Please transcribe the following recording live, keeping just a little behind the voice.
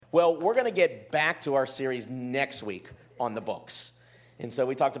Well, we're going to get back to our series next week on the books. And so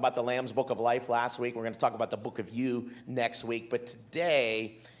we talked about the Lamb's Book of Life last week. We're going to talk about the Book of You next week. But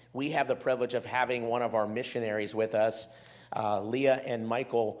today, we have the privilege of having one of our missionaries with us, Leah and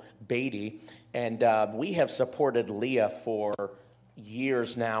Michael Beatty. And we have supported Leah for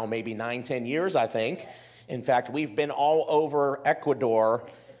years now, maybe 9-10 years, I think. In fact, we've been all over Ecuador,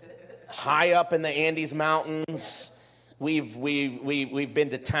 high up in the Andes Mountains. We've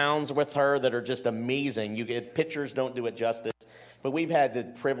been to towns with her that are just amazing. You get pictures don't do it justice. But we've had the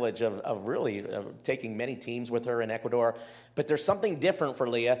privilege of really taking many teams with her in Ecuador. But there's something different for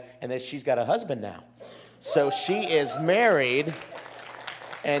Leah, and that she's got a husband now. So she is married,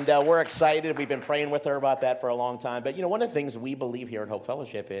 and we're excited. We've been praying with her about that for a long time. But, one of the things we believe here at Hope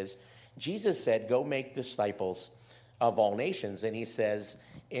Fellowship is Jesus said, go make disciples of all nations. And he says,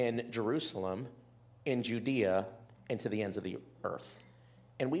 in Jerusalem, in Judea, and to the ends of the earth.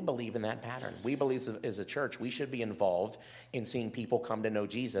 And we believe in that pattern. We believe as a church, we should be involved in seeing people come to know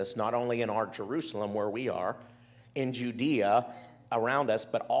Jesus, not only in our Jerusalem where we are, in Judea around us,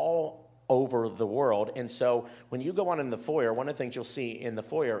 but all over the world. And so when you go on in the foyer, one of the things you'll see in the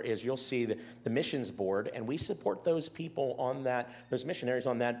foyer is you'll see the missions board, and we support those people on that, those missionaries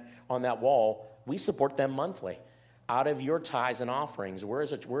on that wall. We support them monthly out of your tithes and offerings. We're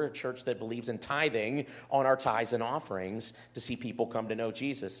a church that believes in tithing on our tithes and offerings to see people come to know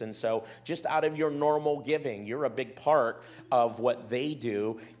Jesus. And so just out of your normal giving, you're a big part of what they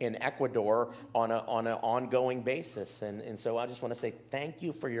do in Ecuador on an ongoing basis. And so I just want to say thank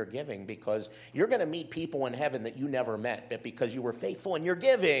you for your giving, because you're going to meet people in heaven that you never met, but because you were faithful in your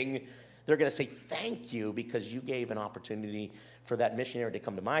giving, they're going to say thank you because you gave an opportunity for that missionary to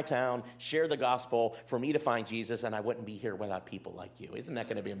come to my town, share the gospel, for me to find Jesus, and I wouldn't be here without people like you. Isn't that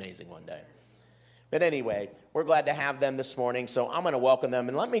going to be amazing one day? But anyway, we're glad to have them this morning, so I'm going to welcome them.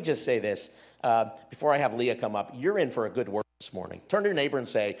 And let me just say this, before I have Leah come up, you're in for a good word this morning. Turn to your neighbor and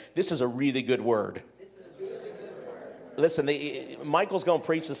say, this is a really good word. Listen, Michael's going to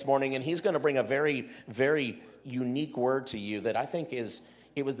preach this morning, and he's going to bring a very, very unique word to you that I think there's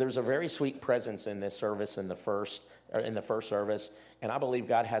a very sweet presence in this service in the first service, and I believe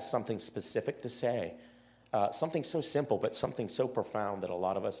God has something specific to say, something so simple but something so profound that a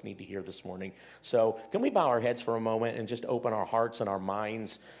lot of us need to hear this morning. So can we bow our heads for a moment and just open our hearts and our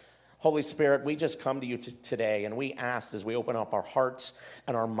minds? Holy Spirit, we just come to you today, and we ask as we open up our hearts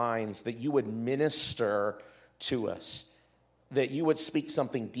and our minds that you would minister to us, that you would speak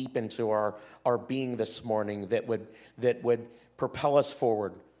something deep into our being this morning that would propel us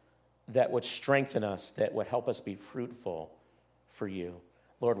forward, that would strengthen us, that would help us be fruitful for you.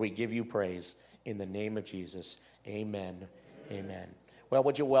 Lord, we give you praise in the name of Jesus. Amen. Amen. Well,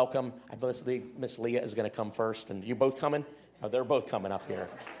 would you welcome, I believe Miss Leah is going to come first. And you both coming? Oh, they're both coming up here.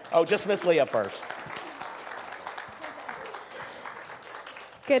 Oh, just Miss Leah first.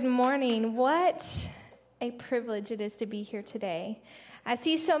 Good morning. What a privilege it is to be here today. I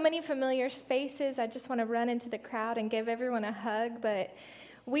see so many familiar faces. I just want to run into the crowd and give everyone a hug, but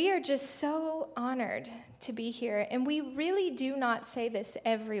we are just so honored to be here, and we really do not say this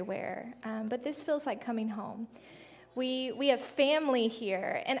everywhere, but this feels like coming home. We have family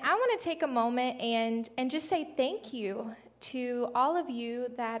here, and I want to take a moment and just say thank you to all of you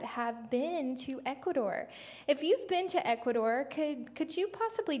that have been to Ecuador. If you've been to Ecuador, could you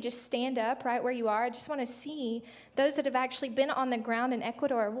possibly just stand up right where you are? I just want to see those that have actually been on the ground in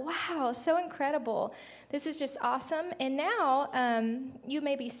Ecuador. Wow, so incredible. This is just awesome. And now you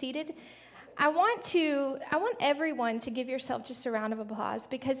may be seated. I want everyone to give yourself just a round of applause,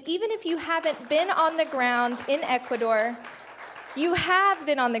 because even if you haven't been on the ground in Ecuador, you have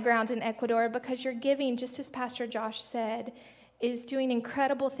been on the ground in Ecuador, because your giving, just as Pastor Josh said, is doing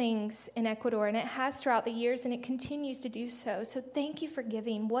incredible things in Ecuador, and it has throughout the years, and it continues to do so. So thank you for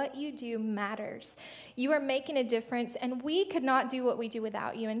giving. What you do matters. You are making a difference, and we could not do what we do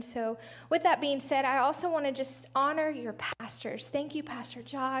without you. And so with that being said, I also want to just honor your pastors. Thank you, Pastor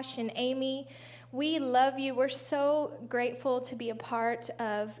Josh and Amy. We love you. We're so grateful to be a part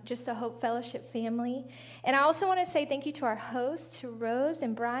of just the Hope Fellowship family. And I also want to say thank you to our hosts, to Rose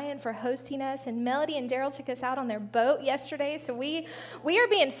and Brian, for hosting us. And Melody and Daryl took us out on their boat yesterday, so we are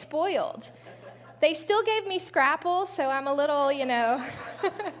being spoiled. They still gave me Scrapple, so I'm a little, in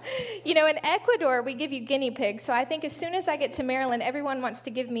Ecuador, we give you guinea pigs. So I think as soon as I get to Maryland, everyone wants to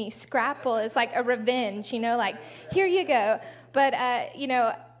give me Scrapple as like a revenge, like, here you go. But,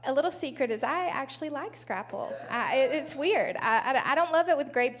 a little secret is I actually like Scrapple. It's weird. I don't love it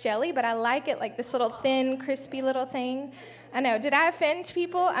with grape jelly, but I like it like this little thin, crispy little thing. I know. Did I offend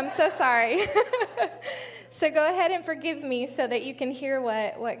people? I'm so sorry. So go ahead and forgive me so that you can hear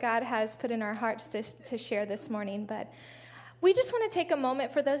what God has put in our hearts to share this morning. But we just want to take a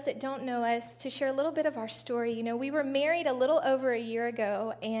moment for those that don't know us to share a little bit of our story. You know, we were married a little over a year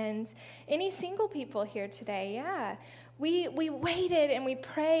ago, and any single people here today? Yeah. We waited and we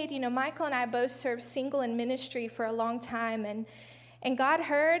prayed. You know, Michael and I both served single in ministry for a long time, and God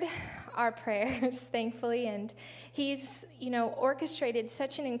heard our prayers, thankfully, and he's, you know, orchestrated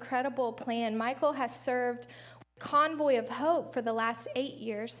such an incredible plan. Michael has served Convoy of Hope for the last 8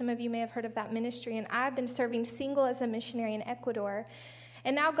 years. Some of you may have heard of that ministry, and I've been serving single as a missionary in Ecuador.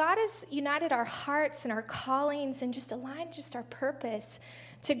 And now God has united our hearts and our callings and just aligned just our purpose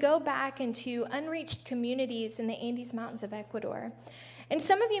to go back into unreached communities in the Andes Mountains of Ecuador. And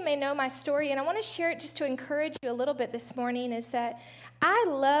some of you may know my story, and I want to share it just to encourage you a little bit this morning, is that I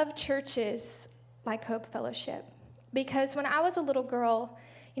love churches like Hope Fellowship, because when I was a little girl,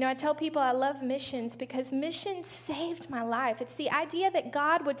 you know, I tell people I love missions because missions saved my life. It's the idea that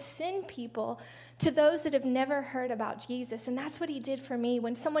God would send people to those that have never heard about Jesus, and that's what he did for me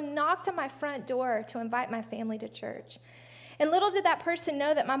when someone knocked on my front door to invite my family to church. And little did that person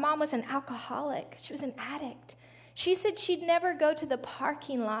know that my mom was an alcoholic. She was an addict. She said she'd never go to the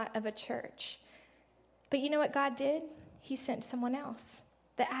parking lot of a church. But you know what God did? He sent someone else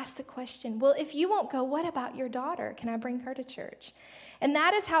that asked the question, well, if you won't go, what about your daughter? Can I bring her to church? And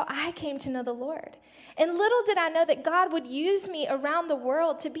that is how I came to know the Lord. And little did I know that God would use me around the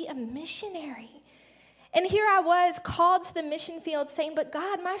world to be a missionary. And here I was called to the mission field saying, but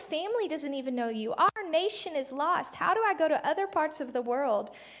God, my family doesn't even know you. Our nation is lost. How do I go to other parts of the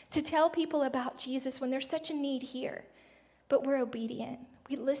world to tell people about Jesus when there's such a need here? But we're obedient.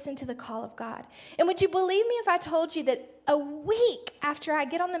 We listen to the call of God. And would you believe me if I told you that a week after I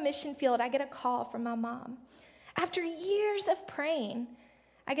get on the mission field, I get a call from my mom. After years of praying,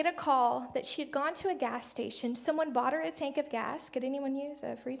 I get a call that she had gone to a gas station. Someone bought her a tank of gas. Could anyone use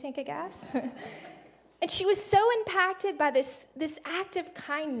a free tank of gas? And she was so impacted by this act of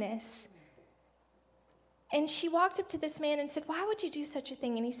kindness. And she walked up to this man and said, why would you do such a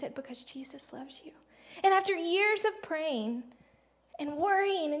thing? And he said, because Jesus loves you. And after years of praying and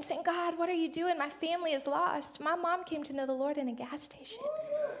worrying and saying, God, what are you doing? My family is lost. My mom came to know the Lord in a gas station.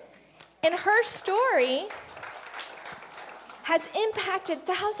 And her story has impacted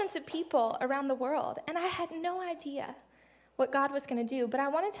thousands of people around the world. And I had no idea what God was going to do. But I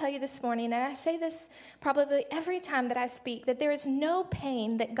want to tell you this morning, and I say this probably every time that I speak, that there is no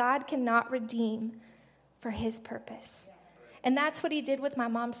pain that God cannot redeem for his purpose. And that's what he did with my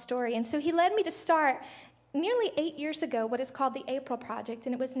mom's story. And so he led me to start nearly 8 years ago what is called the April Project,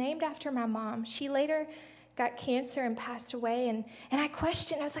 and it was named after my mom. She later got cancer and passed away, and I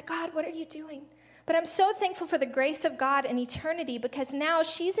questioned. I was like, God, what are you doing? But I'm so thankful for the grace of God in eternity, because now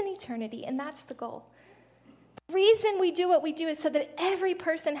she's in eternity, and that's the goal. The reason we do what we do is so that every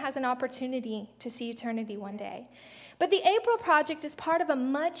person has an opportunity to see eternity one day. But the April Project is part of a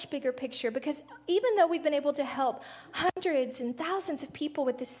much bigger picture, because even though we've been able to help hundreds and thousands of people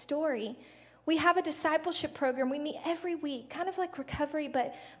with this story, we have a discipleship program. We meet every week, kind of like Recovery,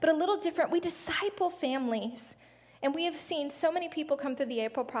 but a little different. We disciple families. And we have seen so many people come through the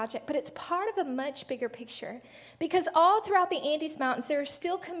April Project, but it's part of a much bigger picture, because all throughout the Andes Mountains, there are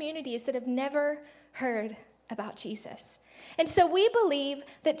still communities that have never heard about Jesus. And so we believe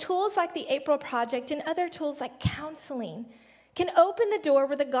that tools like the April Project and other tools like counseling can open the door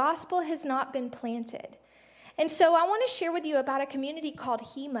where the gospel has not been planted. And so I want to share with you about a community called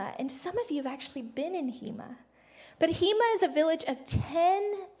Hema, and some of you have actually been in Hema. But Hema is a village of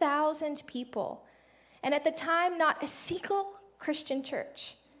 10,000 people, and at the time, not a single Christian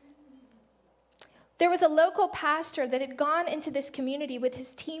church. There was a local pastor that had gone into this community with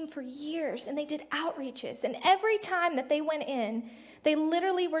his team for years, and they did outreaches. And every time that they went in, they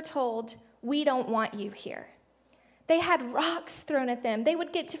literally were told, we don't want you here. They had rocks thrown at them. They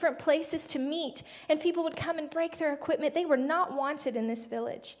would get different places to meet, and people would come and break their equipment. They were not wanted in this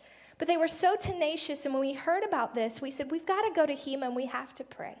village. But they were so tenacious, and when we heard about this, we said, we've got to go to Hema, and we have to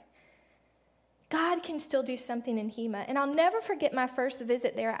pray. God can still do something in Hema. And I'll never forget my first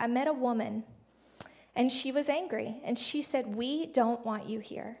visit there. I met a woman, and she was angry, and she said, we don't want you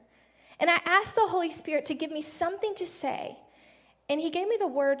here. And I asked the Holy Spirit to give me something to say, and he gave me the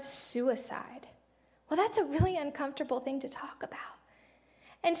word suicide. Well, that's a really uncomfortable thing to talk about.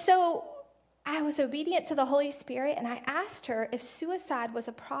 And so I was obedient to the Holy Spirit, and I asked her if suicide was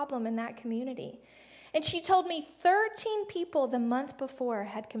a problem in that community. And she told me 13 people the month before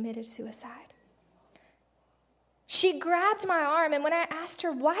had committed suicide. She grabbed my arm, and when I asked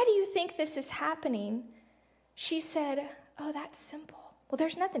her, why do you think this is happening? She said, oh, that's simple. Well,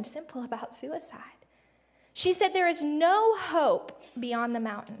 there's nothing simple about suicide. She said, there is no hope beyond the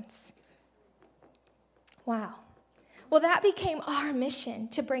mountains. Wow. Well, that became our mission,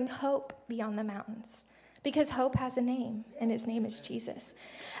 to bring hope beyond the mountains, because hope has a name, and his name is Jesus.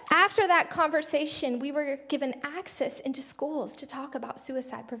 After that conversation, we were given access into schools to talk about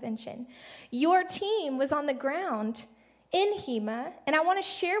suicide prevention. Your team was on the ground in Hema, and I want to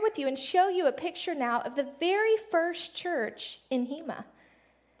share with you and show you a picture now of the very first church in Hema.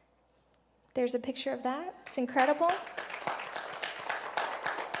 There's a picture of that. It's incredible.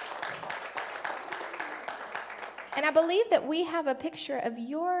 And I believe that we have a picture of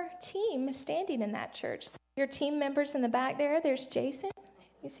your team standing in that church. So your team members in the back there, there's Jason.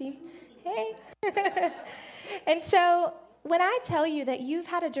 You see? Hey. And so when I tell you that you've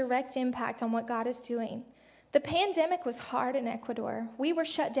had a direct impact on what God is doing, the pandemic was hard in Ecuador. We were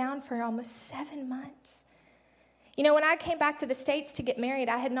shut down for almost 7 months. You know, when I came back to the States to get married,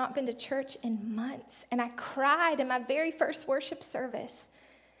 I had not been to church in months, and I cried in my very first worship service.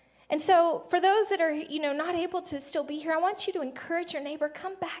 And so for those that are, not able to still be here, I want you to encourage your neighbor,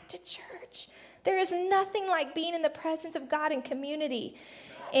 come back to church. There is nothing like being in the presence of God in community.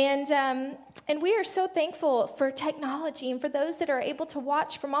 And we are so thankful for technology and for those that are able to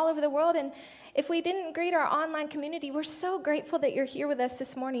watch from all over the world. And if we didn't greet our online community, we're so grateful that you're here with us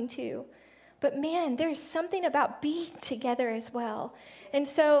this morning too. But man, there's something about being together as well. And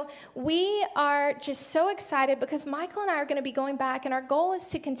so we are just so excited because Michael and I are going to be going back, and our goal is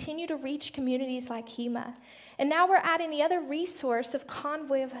to continue to reach communities like Hema. And now we're adding the other resource of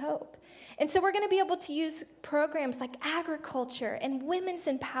Convoy of Hope. And so we're going to be able to use programs like agriculture and women's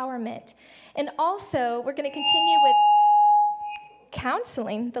empowerment. And also, we're going to continue with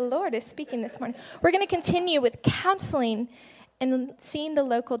counseling. The Lord is speaking this morning. We're going to continue with counseling and seeing the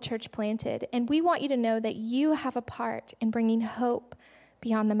local church planted. And we want you to know that you have a part in bringing hope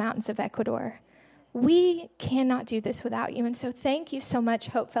beyond the mountains of Ecuador. We cannot do this without you. And so thank you so much,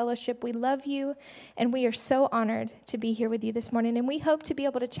 Hope Fellowship. We love you, and we are so honored to be here with you this morning. And we hope to be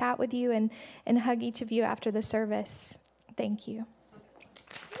able to chat with you and hug each of you after the service. Thank you.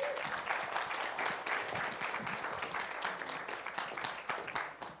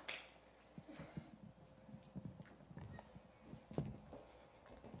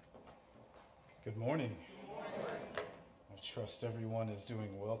 Good morning. I trust everyone is doing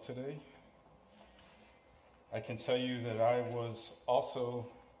well today. I can tell you that I was also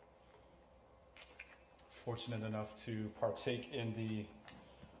fortunate enough to partake in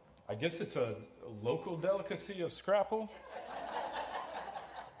I guess it's a local delicacy of scrapple.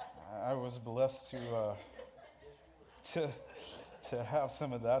 I was blessed to have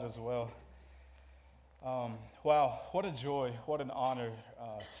some of that as well. Wow, what a joy, what an honor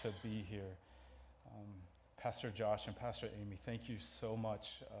to be here. Pastor Josh and Pastor Amy, thank you so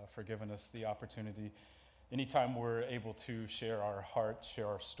much for giving us the opportunity. Anytime we're able to share our heart, share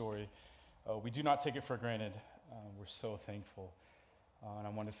our story, we do not take it for granted. We're so thankful. And I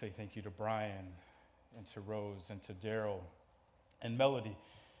want to say thank you to Brian and to Rose and to Daryl and Melody.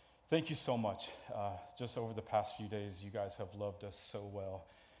 Thank you so much. Just over the past few days, you guys have loved us so well,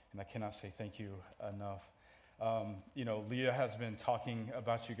 and I cannot say thank you enough. Leah has been talking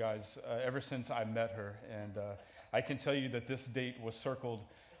about you guys ever since I met her, and I can tell you that this date was circled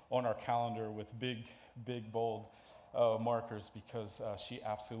on our calendar with big, bold markers because she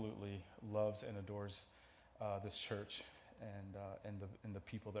absolutely loves and adores this church and the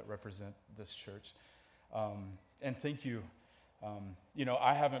people that represent this church. And thank you.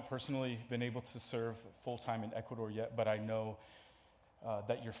 I haven't personally been able to serve full-time in Ecuador yet, but I know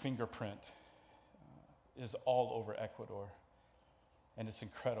that your fingerprint is all over Ecuador, and it's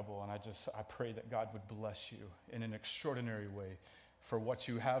incredible. And I pray that God would bless you in an extraordinary way for what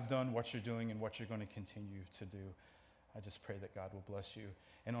you have done, what you're doing, and what you're going to continue to do. I just pray that God will bless you.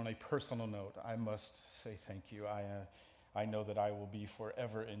 And on a personal note, I must say thank you. I know that I will be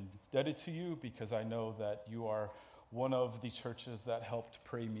forever indebted to you because I know that you are one of the churches that helped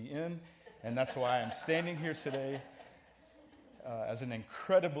pray me in, and that's why I'm standing here today as an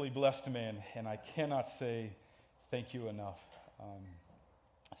incredibly blessed man, and I cannot say thank you enough.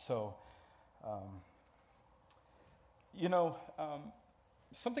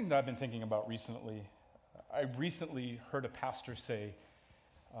 Something that I've been thinking about recently, I recently heard a pastor say,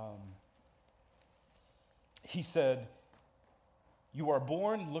 he said, "You are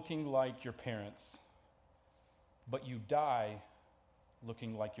born looking like your parents, but you die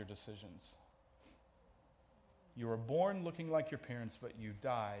looking like your decisions." You are born looking like your parents, but you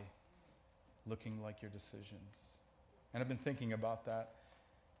die looking like your decisions. And I've been thinking about that.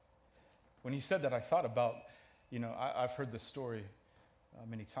 When he said that, I thought about, I've heard this story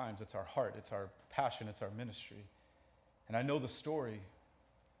many times. It's our heart, it's our passion, it's our ministry. And I know the story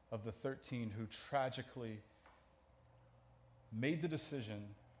of the 13 who tragically made the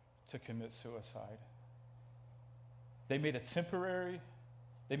decision to commit suicide. They made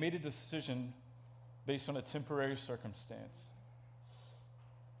a decision based on a temporary circumstance.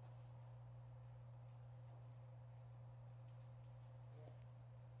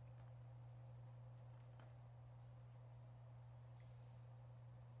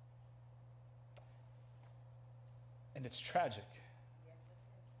 And it's tragic.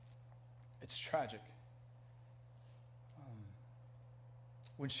 It's tragic.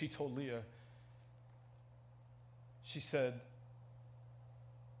 When she told Leah, she said,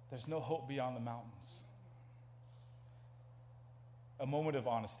 "There's no hope beyond the mountains." A moment of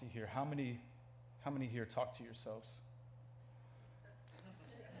honesty here. How many here talk to yourselves?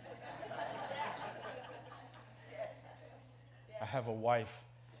 I have a wife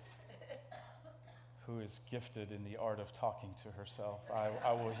who is gifted in the art of talking to herself.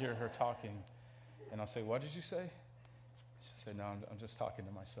 I will hear her talking, and I'll say, "What did you say?" She'll say, "No, I'm just talking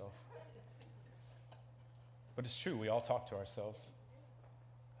to myself." But it's true, we all talk to ourselves.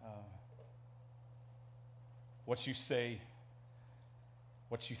 What you say,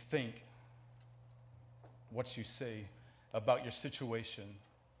 what you think, what you say about your situation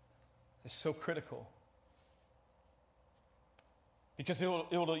is so critical. Because it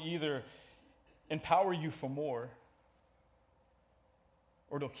will either empower you for more,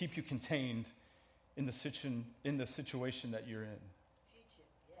 or it'll keep you contained in the situation that you're in. Teach it,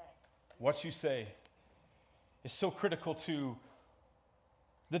 yes. What you say is so critical to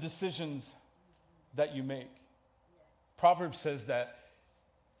the decisions that you make. Yes. Proverbs says that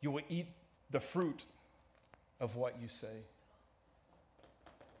you will eat the fruit of what you say.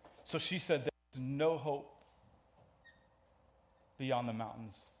 So she said there's no hope beyond the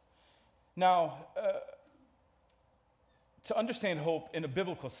mountains. Now, to understand hope in a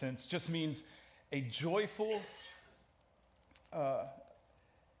biblical sense just means a joyful,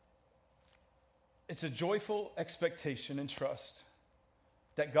 it's a joyful expectation and trust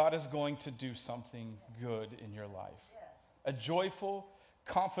that God is going to do something good in your life. Yes. A joyful,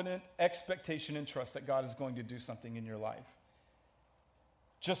 confident expectation and trust that God is going to do something in your life.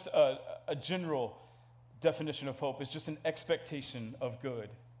 Just a general definition of hope is just an expectation of good.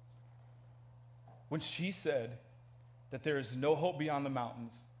 When she said that there is no hope beyond the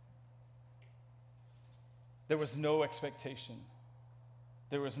mountains, there was no expectation.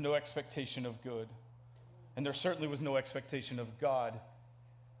 There was no expectation of good. And there certainly was no expectation of God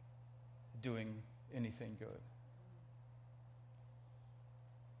doing anything good.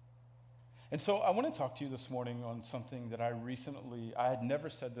 And so I want to talk to you this morning on something that I had never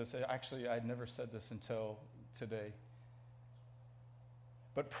said this. Actually, I had never said this until today.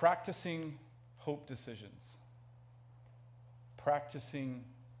 But practicing hope decisions. Practicing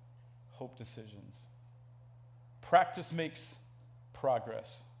hope decisions. Practice makes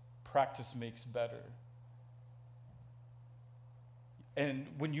progress. Practice makes better. And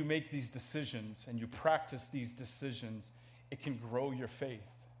when you make these decisions and you practice these decisions, it can grow your faith.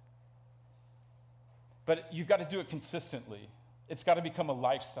 But you've got to do it consistently. It's got to become a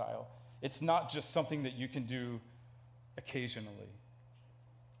lifestyle. It's not just something that you can do occasionally.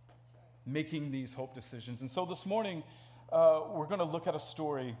 Making these hope decisions. And so this morning, we're going to look at a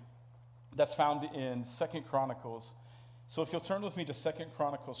story that's found in 2 Chronicles. So if you'll turn with me to 2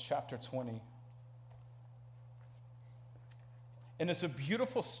 Chronicles chapter 20. And it's a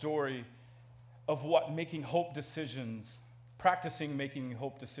beautiful story of what making hope decisions, practicing making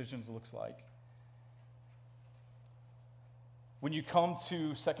hope decisions looks like. When you come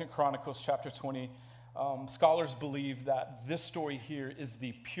to 2 Chronicles chapter 20, scholars believe that this story here is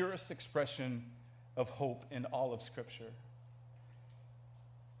the purest expression of hope in all of Scripture.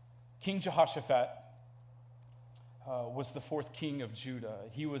 King Jehoshaphat was the fourth king of Judah.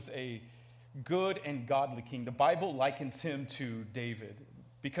 He was a good and godly king. The Bible likens him to David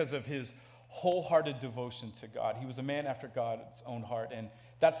because of his wholehearted devotion to God. He was a man after God's own heart, and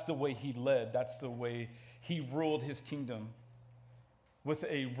that's the way he led. That's the way he ruled his kingdom, with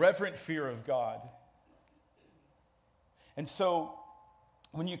a reverent fear of God. And so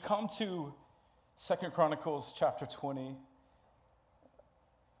when you come to 2 Chronicles chapter 20,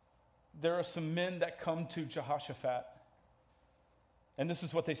 there are some men that come to Jehoshaphat. And this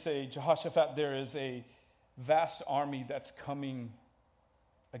is what they say: Jehoshaphat, there is a vast army that's coming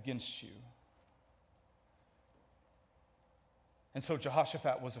against you. And so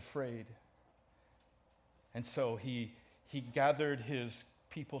Jehoshaphat was afraid. And so he gathered his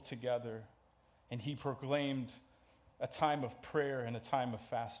people together and he proclaimed a time of prayer and a time of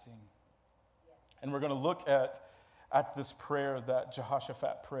fasting. And we're going to look at this prayer that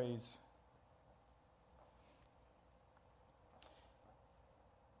Jehoshaphat prays.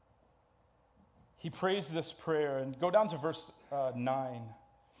 He prays this prayer, and go down to verse 9.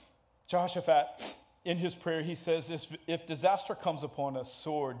 Jehoshaphat, in his prayer, he says, if disaster comes upon us,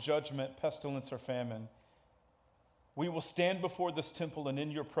 sword, judgment, pestilence, or famine, we will stand before this temple and in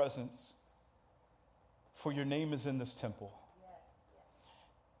your presence, for your name is in this temple.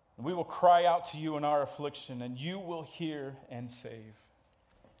 And we will cry out to you in our affliction, and you will hear and save.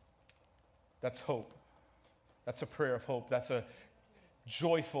 That's hope. That's a prayer of hope. That's a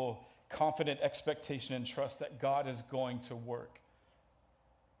joyful, confident expectation and trust that God is going to work.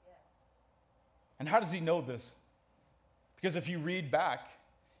 And how does he know this? Because if you read back,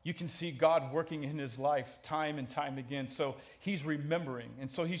 you can see God working in his life time and time again. So he's remembering. And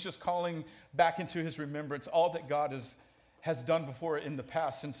so he's just calling back into his remembrance all that God has done before in the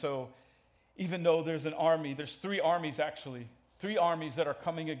past. And so even though there's an army, there's 3 armies actually, 3 armies that are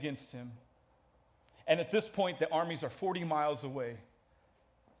coming against him. And at this point, the armies are 40 miles away.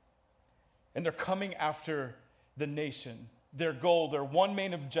 And they're coming after the nation. Their goal, their one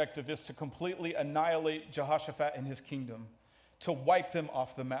main objective is to completely annihilate Jehoshaphat and his kingdom, to wipe them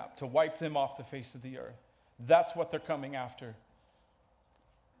off the map, to wipe them off the face of the earth. That's what they're coming after.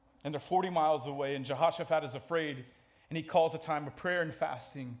 And they're 40 miles away, and Jehoshaphat is afraid, and he calls a time of prayer and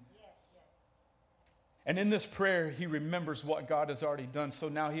fasting. And in this prayer, he remembers what God has already done. So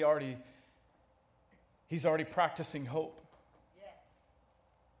now he's already practicing hope.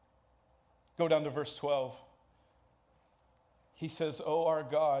 Go down to verse 12. He says, "O our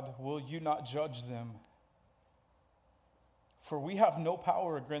God, will you not judge them? For we have no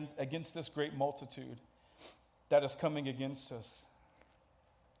power against this great multitude that is coming against us,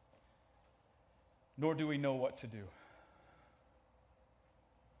 nor do we know what to do."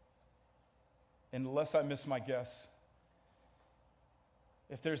 Unless I miss my guess,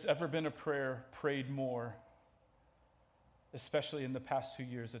 if there's ever been a prayer prayed more, especially in the past 2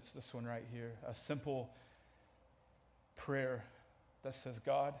 years, it's this one right here. A simple prayer that says,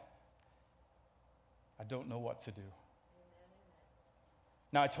 God, I don't know what to do.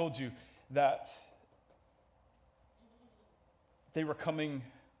 Now, I told you that they were coming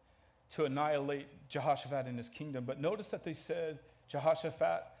to annihilate Jehoshaphat and his kingdom, but notice that they said,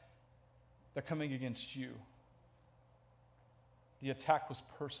 Jehoshaphat, they're coming against you. The attack was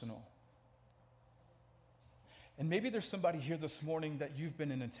personal. And maybe there's somebody here this morning that you've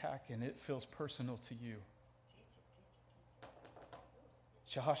been in attack and it feels personal to you.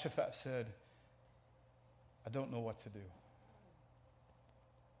 Jehoshaphat said, I don't know what to do.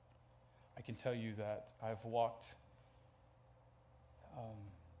 I can tell you that I've walked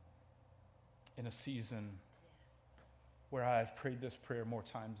in a season where I've prayed this prayer more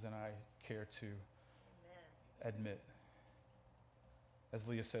times than I care to admit. As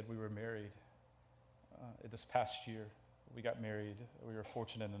Leah said, we were married this past year. We got married. We were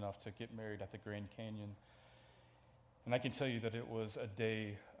fortunate enough to get married at the Grand Canyon. And I can tell you that it was a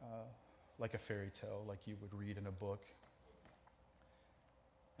day like a fairy tale, like you would read in a book.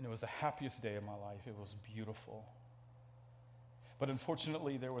 And it was the happiest day of my life. It was beautiful. But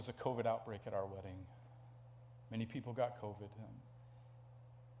unfortunately, there was a COVID outbreak at our wedding. Many people got COVID.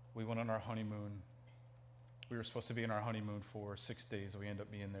 We went on our honeymoon. We were supposed to be in our honeymoon for 6 days. We ended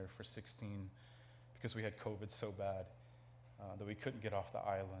up being there for 16 because we had COVID so bad that we couldn't get off the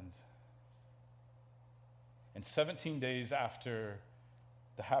island. And 17 days after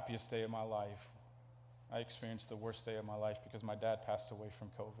the happiest day of my life, I experienced the worst day of my life because my dad passed away from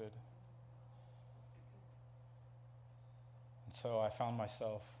COVID. And so I found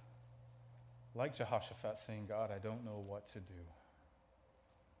myself, like Jehoshaphat, saying, God, I don't know what to do.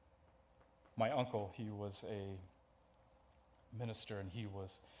 My uncle, he was a minister, and he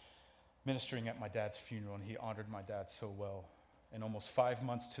was ministering at my dad's funeral, and he honored my dad so well. And almost 5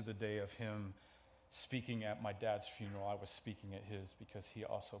 months to the day of him speaking at my dad's funeral, I was speaking at his because he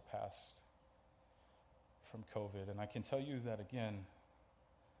also passed from COVID. And I can tell you that again,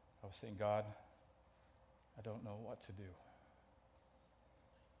 I was saying, God, I don't know what to do.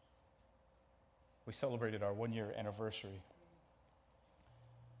 We celebrated our 1-year anniversary.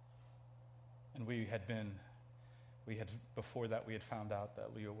 And before that, we had found out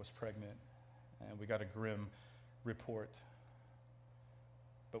that Leah was pregnant, and we got a grim report.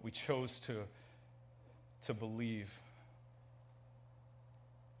 But we chose to believe.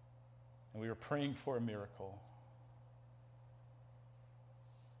 And we were praying for a miracle.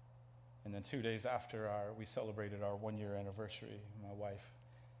 And then 2 days after we celebrated our 1-year anniversary, my wife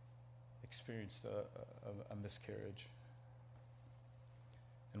experienced a miscarriage.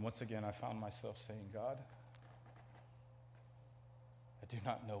 And once again, I found myself saying, God, I do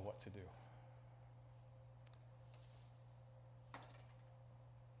not know what to do.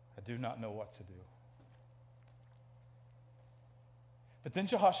 I do not know what to do. But then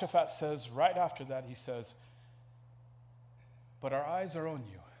Jehoshaphat says, right after that, he says, but our eyes are on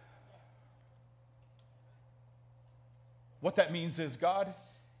you. What that means is, God,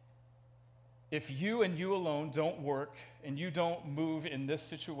 if you and you alone don't work and you don't move in this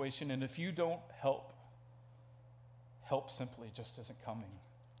situation, and if you don't help, help simply just isn't coming.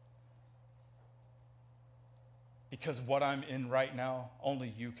 Because what I'm in right now,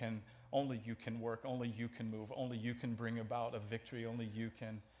 only you can work, only you can move, only you can bring about a victory, only you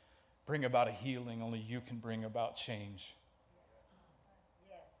can bring about a healing, only you can bring about change.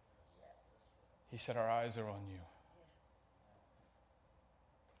 Yes. He said, our eyes are on you.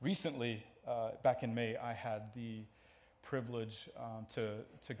 Recently, back in May, I had the privilege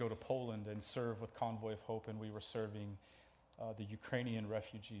to go to Poland and serve with Convoy of Hope, and we were serving the Ukrainian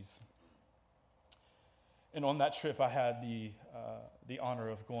refugees. And on that trip, I had the honor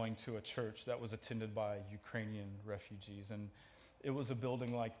of going to a church that was attended by Ukrainian refugees. And it was a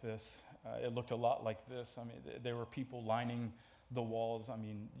building like this. It looked a lot like this. I mean, there were people lining the walls. I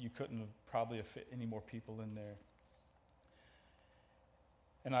mean, you couldn't have probably fit any more people in there.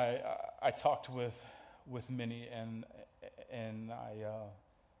 And I talked with many, and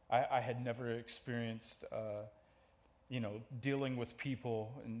I had never experienced, dealing with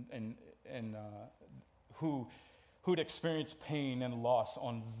people and who'd experienced pain and loss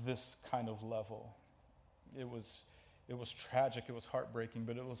on this kind of level. It was tragic, it was heartbreaking,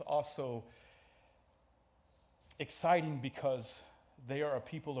 but it was also exciting because they are a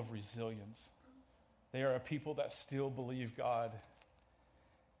people of resilience. They are a people that still believe God,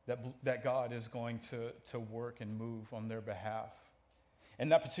 that God is going to work and move on their behalf.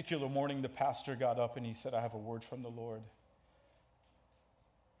 And that particular morning, the pastor got up and he said, I have a word from the Lord.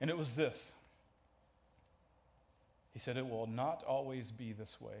 And it was this. He said, it will not always be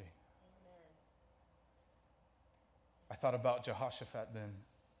this way. Amen. I thought about Jehoshaphat then.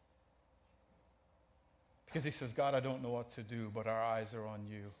 Because he says, God, I don't know what to do, but our eyes are on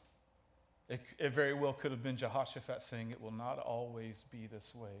you. It very well could have been Jehoshaphat saying, it will not always be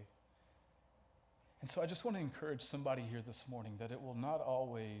this way. And so I just want to encourage somebody here this morning that it will not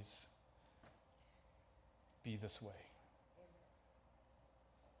always be this way.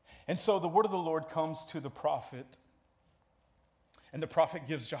 And so the word of the Lord comes to the prophet, and the prophet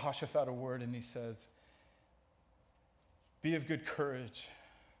gives Jehoshaphat a word, and he says, be of good courage.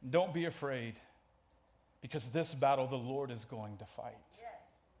 Don't be afraid, because this battle the Lord is going to fight. Yes.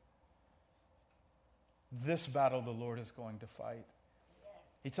 This battle the Lord is going to fight. Yes.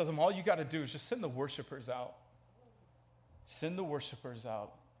 He tells him, all you got to do is just send the worshipers out. Send the worshipers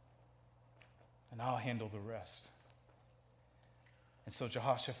out, and I'll handle the rest. And so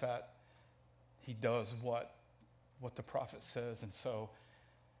Jehoshaphat, he does what the prophet says. And so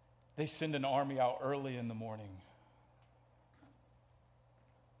they send an army out early in the morning.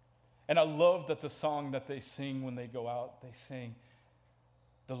 And I love that the song that they sing when they go out, they sing,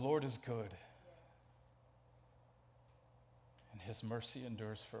 the Lord is good, and his mercy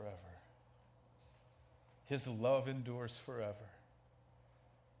endures forever. His love endures forever.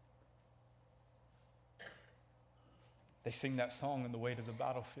 They sing that song on the way to the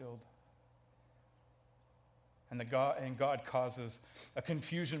battlefield. And God causes a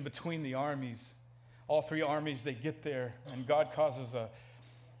confusion between the armies. All three armies, they get there, and God causes a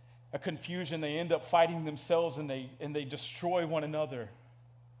confusion. They end up fighting themselves, and they destroy one another.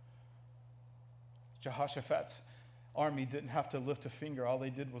 Jehoshaphat's army didn't have to lift a finger. All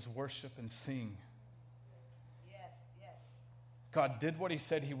they did was worship and sing. Yes. God did what he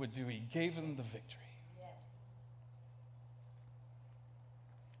said he would do. He gave them the victory. Yes.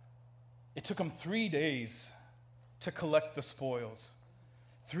 It took them 3 days to collect the spoils,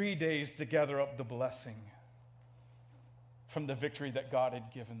 3 days to gather up the blessing from the victory that God had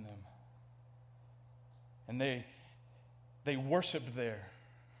given them. And they worshiped there.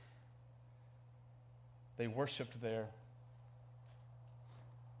 They worshiped there.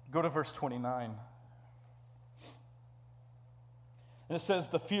 Go to verse 29. And it says,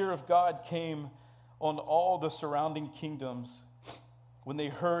 the fear of God came on all the surrounding kingdoms when they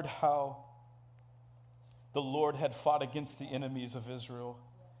heard how the Lord had fought against the enemies of Israel.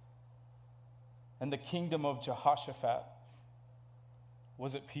 And the kingdom of Jehoshaphat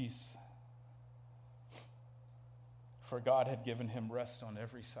was at peace, for God had given him rest on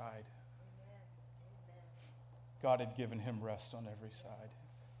every side. Amen. God had given him rest on every side.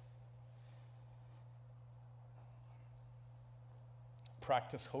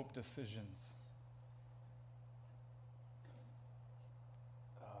 practice hope decisions.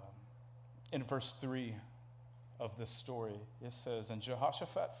 In verse 3 of this story, it says, "And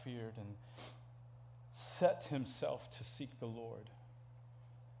Jehoshaphat feared and set himself to seek the Lord."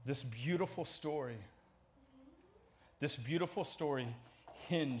 This beautiful story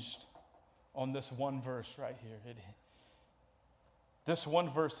hinged on this one verse right here. This one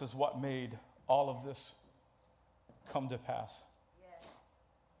verse is what made all of this come to pass. Yes.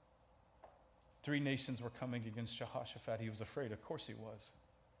 3 nations were coming against Jehoshaphat. He was afraid. Of course he was.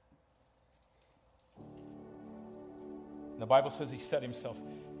 The Bible says he set himself.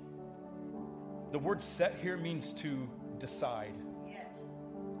 The word set here means to decide. Yes.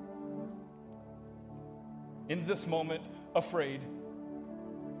 In this moment, afraid,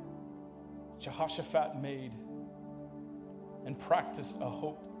 Jehoshaphat made and practiced a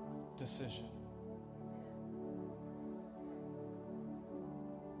hope decision.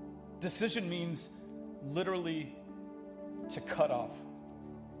 Decision means literally to cut off.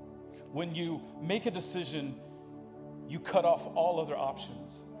 When you make a decision, you cut off all other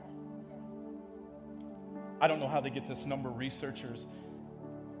options. I don't know how they get this number. Researchers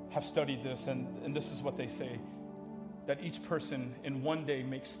have studied this, and this is what they say, that each person in one day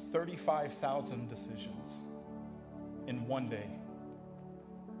makes 35,000 decisions in one day.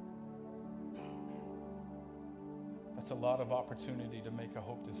 That's a lot of opportunity to make a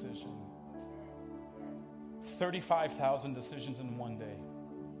hope decision. 35,000 decisions in one day.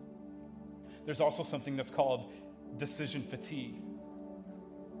 There's also something that's called decision fatigue.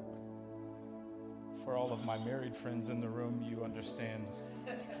 For all of my married friends in the room, you understand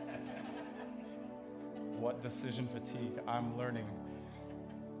what decision fatigue I'm learning.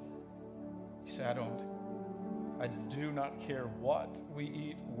 You say, I do not care what we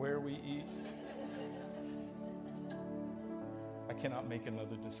eat, where we eat. I cannot make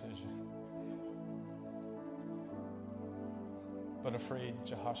another decision. But afraid,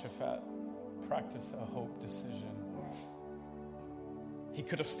 Jehoshaphat practiced a hope decision. He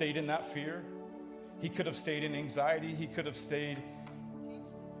could have stayed in that fear. He could have stayed in anxiety. He could have stayed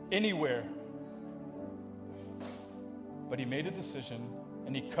anywhere. But he made a decision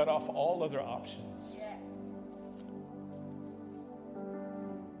and he cut off all other options. Yes.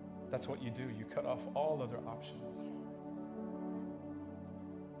 That's what you do. You cut off all other options.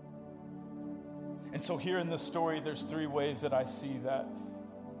 And so here in this story, there's 3 ways that I see that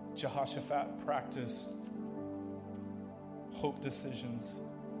Jehoshaphat practiced hope decisions.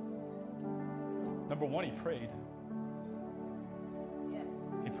 Number 1, he prayed. Yes.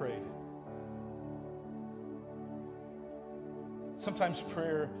 He prayed. Sometimes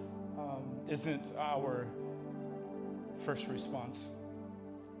prayer isn't our first response.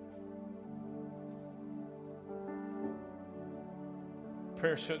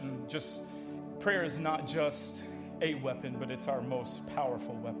 Prayer is not just a weapon, but it's our most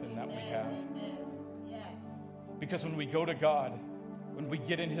powerful weapon that we have. Yes. Because when we go to God, when we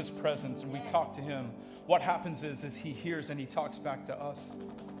get in his presence and we talk to him, what happens is he hears and he talks back to us.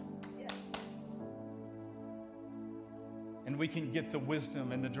 Yes. And we can get the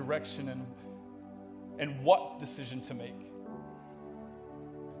wisdom and the direction and what decision to make.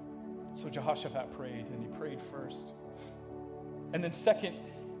 So Jehoshaphat prayed, and he prayed first. And then second,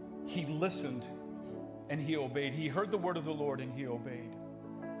 he listened and he obeyed. He heard the word of the Lord and he obeyed.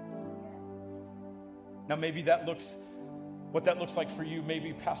 Now maybe what that looks like for you,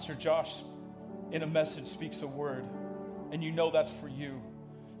 maybe Pastor Josh in a message speaks a word and you know that's for you.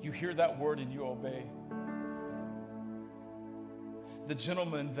 You hear that word and you obey. The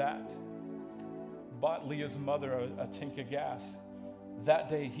gentleman that bought Leah's mother a tank of gas, that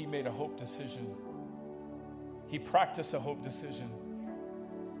day he made a hope decision. He practiced a hope decision.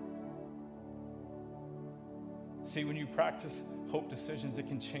 See, when you practice hope decisions, it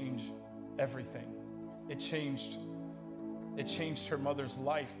can change everything. It changed her mother's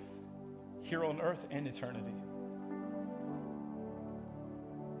life here on earth and eternity.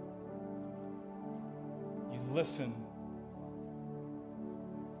 You listen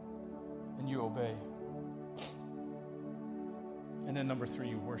and you obey. And then number 3,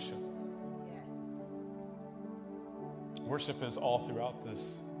 you worship. Yes. Worship is all throughout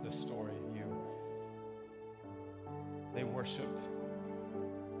this story. They worshiped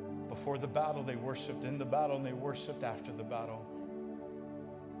before the battle, they worshiped in the battle, and they worshiped after the battle.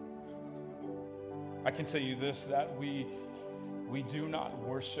 I can tell you this, that we do not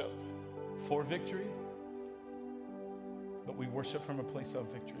worship for victory, but we worship from a place of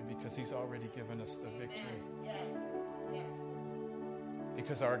victory because he's already given us the victory. Yes. Yes.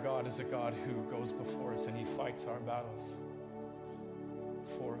 Because our God is a God who goes before us and he fights our battles.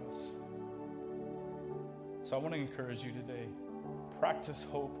 for us. So I want to encourage you today, practice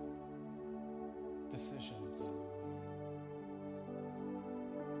hope decisions.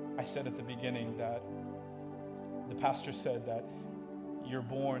 I said at the beginning that the pastor said that you're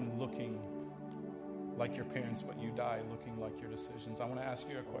born looking like your parents, but you die looking like your decisions. I want to ask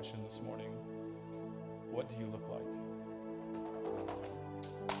you a question this morning. What do you look like?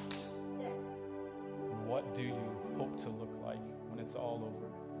 And what do you hope to look like when it's all over?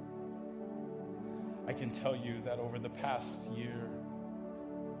 I can tell you that over the past year,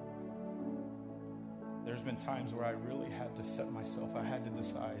 there's been times where I really had to set myself, I had to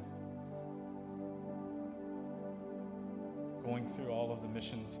decide. Going through all of the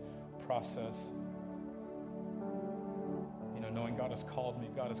missions process, knowing God has called me,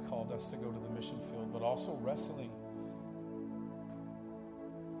 God has called us to go to the mission field, but also wrestling.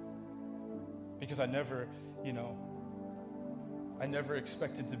 Because I never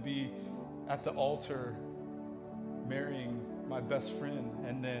expected to be at the altar marrying my best friend,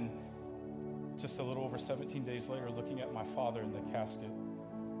 and then just a little over 17 days later looking at my father in the casket.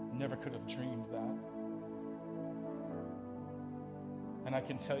 Never could have dreamed that. And I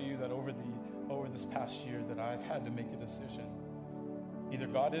can tell you that over this past year that I've had to make a decision. Either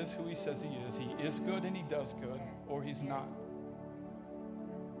God is who he says he is good and he does good, or he's not.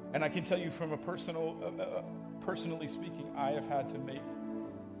 And I can tell you from a personally speaking, I have had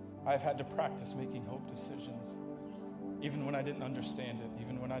to practice making hope decisions. Even when I didn't understand it,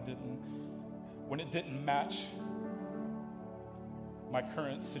 even when it didn't match my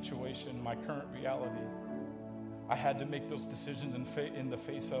current situation, my current reality, I had to make those decisions in the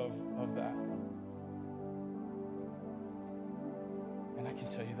face of that. And I can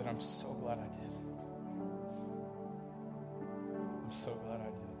tell you that I'm so glad I did. I'm so glad I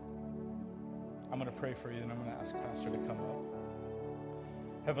did. I'm going to pray for you, and I'm going to ask Pastor to come up.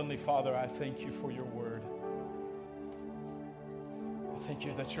 Heavenly Father, I thank you for your word. I thank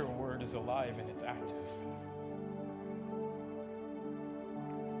you that your word is alive and it's active.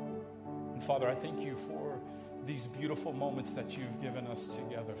 And Father, I thank you for these beautiful moments that you've given us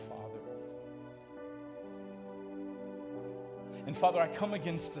together, Father. And Father, I come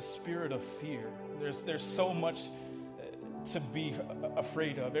against the spirit of fear. There's so much to be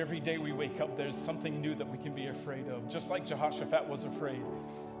afraid of. Every day we wake up, there's something new that we can be afraid of. Just like Jehoshaphat was afraid,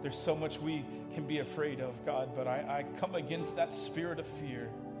 there's so much we can be afraid of, God. But I come against that spirit of fear.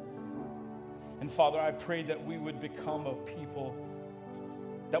 And Father, I pray that we would become a people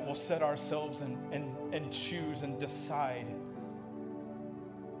that will set ourselves and choose and decide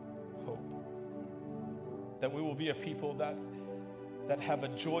hope. That we will be a people that have a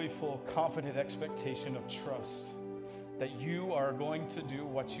joyful, confident expectation of trust that you are going to do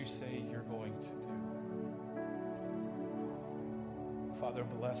what you say you're going to do. Father,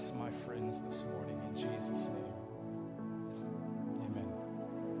 bless my friends this morning in Jesus' name. Amen.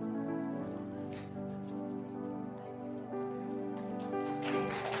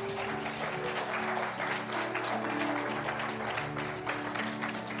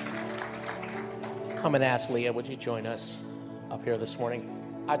 I'm going to ask Leah, would you join us up here this morning?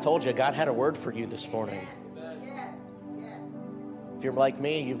 I told you, God had a word for you this morning. If you're like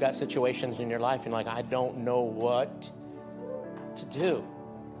me, you've got situations in your life and you're like, I don't know what to do.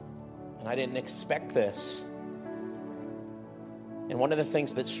 And I didn't expect this. And one of the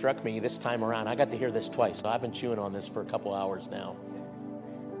things that struck me this time around, I got to hear this twice, so I've been chewing on this for a couple hours now,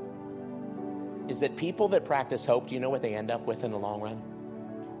 is that people that practice hope, do you know what they end up with in the long run?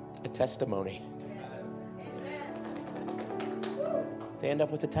 A testimony. They end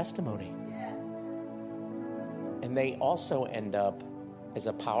up with a testimony. And they also end up as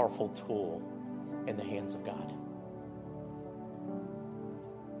a powerful tool in the hands of God.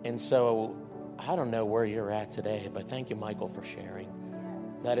 And so, I don't know where you're at today, but thank you, Michael, for sharing.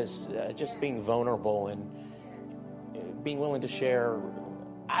 That is just being vulnerable and being willing to share,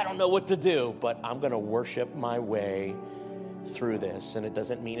 I don't know what to do, but I'm going to worship my way through this. And it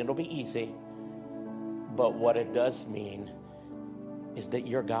doesn't mean it'll be easy, but what it does mean is that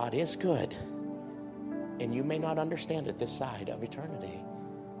your God is good. And you may not understand it this side of eternity,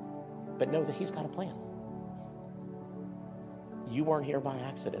 but know that he's got a plan. You weren't here by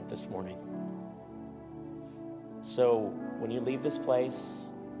accident this morning. So when you leave this place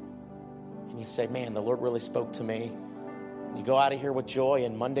and you say, man, the Lord really spoke to me, you go out of here with joy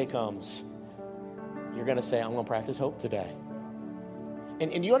and Monday comes, you're going to say, I'm going to practice hope today.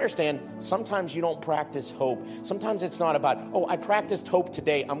 And you understand, sometimes you don't practice hope. Sometimes it's not about, oh, I practiced hope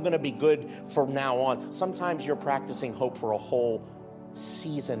today, I'm going to be good from now on. Sometimes you're practicing hope for a whole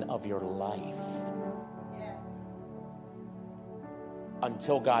season of your life.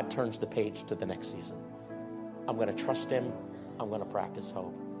 until God turns the page to the next season. I'm going to trust him. I'm going to practice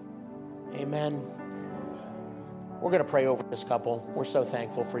hope. Amen. We're going to pray over this couple. We're so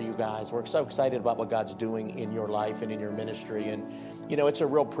thankful for you guys. We're so excited about what God's doing in your life and in your ministry. And, it's a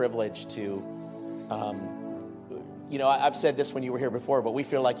real privilege to, I've said this when you were here before, but we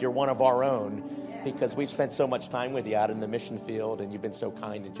feel like you're one of our own because we've spent so much time with you out in the mission field, and you've been so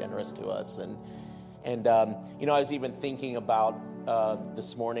kind and generous to us. And I was even thinking about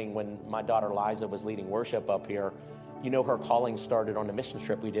this morning when my daughter Liza was leading worship up here. Her calling started on the mission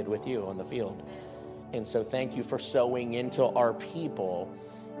trip we did with you on the field. And so thank you for sowing into our people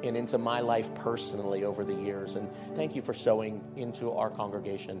and into my life personally over the years. And thank you for sowing into our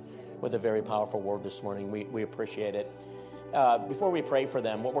congregation with a very powerful word this morning. We appreciate it. Before we pray for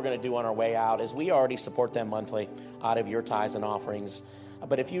them, what we're going to do on our way out is we already support them monthly out of your tithes and offerings.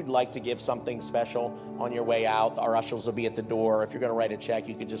 But if you'd like to give something special on your way out, our ushers will be at the door. If you're going to write a check,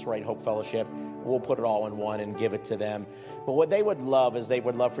 you could just write Hope Fellowship. We'll put it all in one and give it to them. But what they would love is they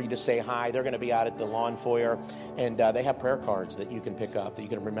would love for you to say hi. They're going to be out at the lawn foyer, and they have prayer cards that you can pick up, that you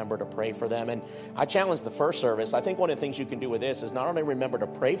can remember to pray for them. And I challenged the first service. I think one of the things you can do with this is not only remember to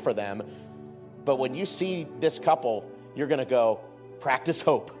pray for them, but when you see this couple, you're going to go, practice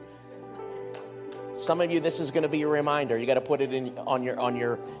hope. Some of you, this is going to be a reminder. You got to put it in on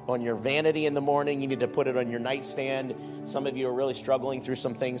your vanity in the morning. You need to put it on your nightstand. Some of you are really struggling through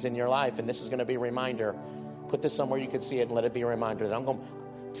some things in your life, and this is going to be a reminder. Put this somewhere you can see it, and let it be a reminder that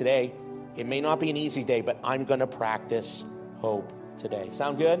today, it may not be an easy day, but I'm going to practice hope today.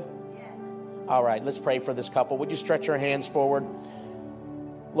 Sound good? Yes. All right, let's pray for this couple. Would you stretch your hands forward?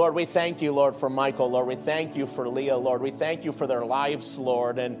 Lord, we thank you, Lord, for Michael. Lord, we thank you for Leah. Lord, we thank you for their lives,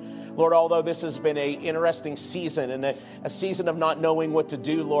 Lord. And Lord, although this has been an interesting season and a season of not knowing what to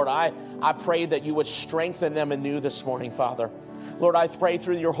do, Lord, I pray that you would strengthen them anew this morning, Father. Lord, I pray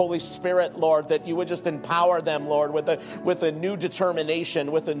through your Holy Spirit, Lord, that you would just empower them, Lord, with a new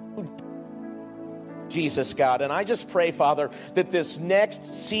determination, with a new Jesus, God. And I just pray, Father, that this next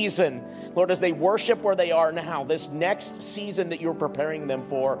season, Lord, as they worship where they are now, this next season that you're preparing them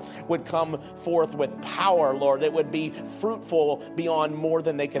for would come forth with power, Lord. It would be fruitful beyond more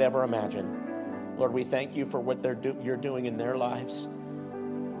than they could ever imagine. Lord, we thank you for what you're doing in their lives.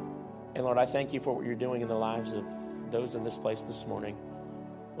 And Lord, I thank you for what you're doing in the lives of those in this place this morning.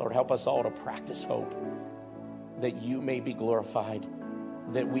 Lord, help us all to practice hope, that you may be glorified,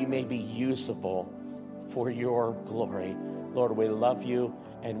 that we may be usable for your glory. Lord, we love you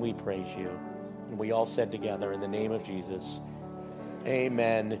and we praise you. And we all said together, in the name of Jesus,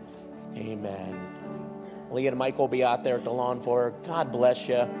 amen, amen. Leah and Mike will be out there at the lawn foyer. God bless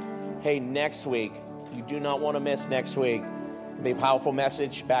you. Hey, next week, you do not want to miss next week. It'll be a powerful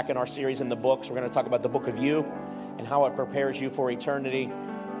message back in our series in the books. We're going to talk about the book of you and how it prepares you for eternity.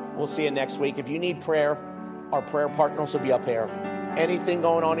 We'll see you next week. If you need prayer, our prayer partners will be up here. Anything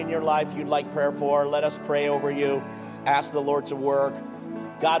going on in your life you'd like prayer for, let us pray over you. Ask the Lord to work.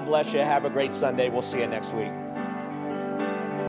 God bless you. Have a great Sunday. We'll see you next week.